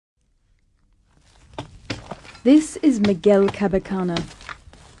This is Miguel Cabacana.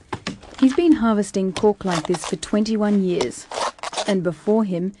 He's been harvesting cork like this for 21 years, and before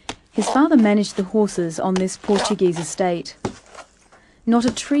him, his father managed the horses on this Portuguese estate. Not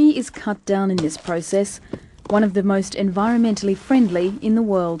a tree is cut down in this process, one of the most environmentally friendly in the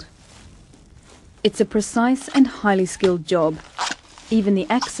world. It's a precise and highly skilled job. Even the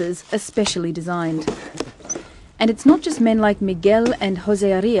axes are specially designed. And it's not just men like Miguel and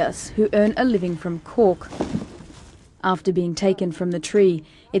Jose Arias who earn a living from cork. After being taken from the tree,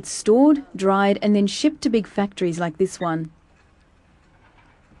 it's stored, dried and then shipped to big factories like this one.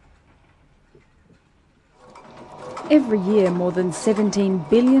 Every year, more than 17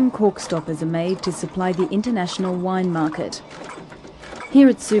 billion cork stoppers are made to supply the international wine market. Here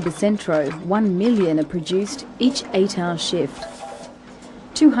at Subcentro, 1 million are produced each 8-hour shift.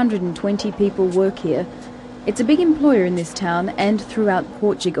 220 people work here. It's a big employer in this town and throughout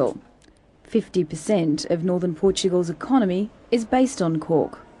Portugal. 50% of northern Portugal's economy is based on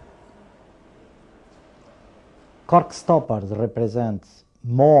cork. Cork Stoppers represents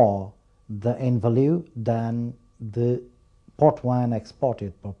more in value than the port wine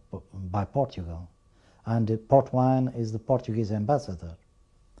exported by Portugal. And the port wine is the Portuguese ambassador.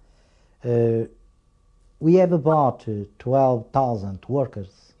 We have about 12,000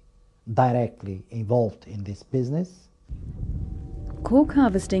 workers directly involved in this business. Cork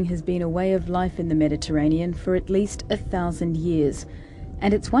harvesting has been a way of life in the Mediterranean for at least 1,000 years,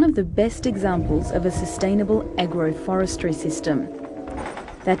 and it's one of the best examples of a sustainable agroforestry system.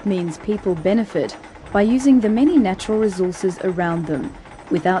 That means people benefit by using the many natural resources around them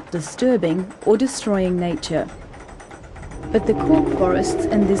without disturbing or destroying nature. But the cork forests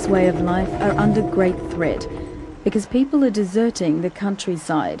and this way of life are under great threat because people are deserting the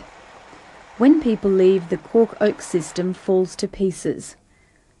countryside. When people leave, the cork oak system falls to pieces.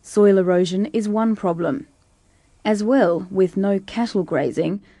 Soil erosion is one problem. As well, with no cattle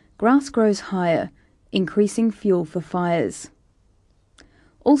grazing, grass grows higher, increasing fuel for fires.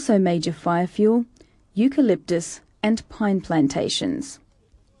 Also major fire fuel, eucalyptus and pine plantations.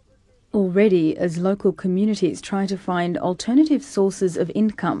 Already, as local communities try to find alternative sources of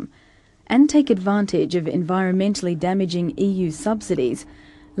income and take advantage of environmentally damaging EU subsidies,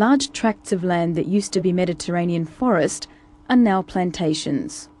 large tracts of land that used to be Mediterranean forest are now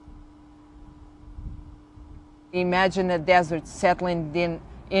plantations. Imagine a desert settling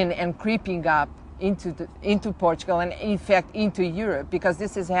in and creeping up into Portugal and in fact into Europe, because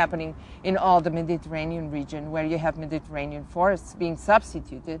this is happening in all the Mediterranean region where you have Mediterranean forests being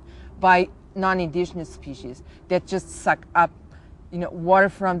substituted by non-indigenous species that just suck up water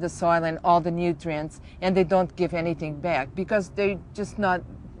from the soil and all the nutrients, and they don't give anything back because they're just not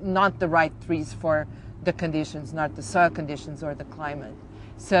the right trees for the conditions, not the soil conditions or the climate.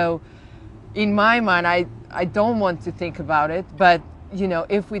 So in my mind, I don't want to think about it, but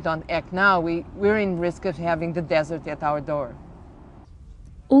if we don't act now, we're in risk of having the desert at our door.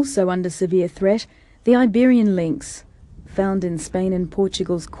 Also under severe threat, the Iberian lynx. Found in Spain and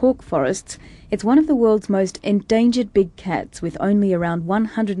Portugal's cork forests, it's one of the world's most endangered big cats with only around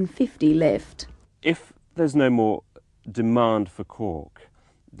 150 left. If there's no more demand for cork,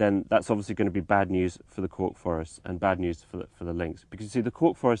 then that's obviously going to be bad news for the cork forests and bad news for the lynx. Because you see, the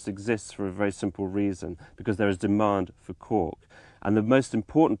cork forest exists for a very simple reason, because there is demand for cork. And the most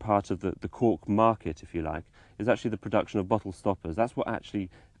important part of the cork market, if you like, is actually the production of bottle stoppers. That's what actually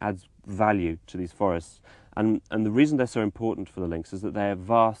adds value to these forests. And the reason they're so important for the lynx is that they are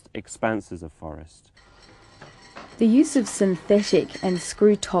vast expanses of forest. The use of synthetic and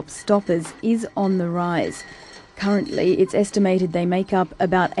screw-top stoppers is on the rise. Currently, it's estimated they make up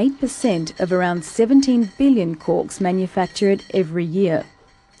about 8% of around 17 billion corks manufactured every year.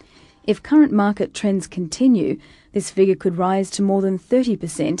 If current market trends continue, this figure could rise to more than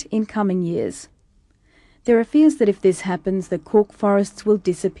 30% in coming years. There are fears that if this happens, the cork forests will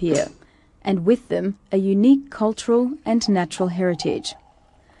disappear, and with them, a unique cultural and natural heritage.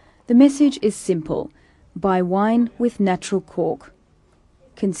 The message is simple: buy wine with natural cork.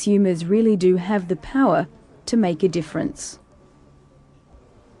 Consumers really do have the power to make a difference.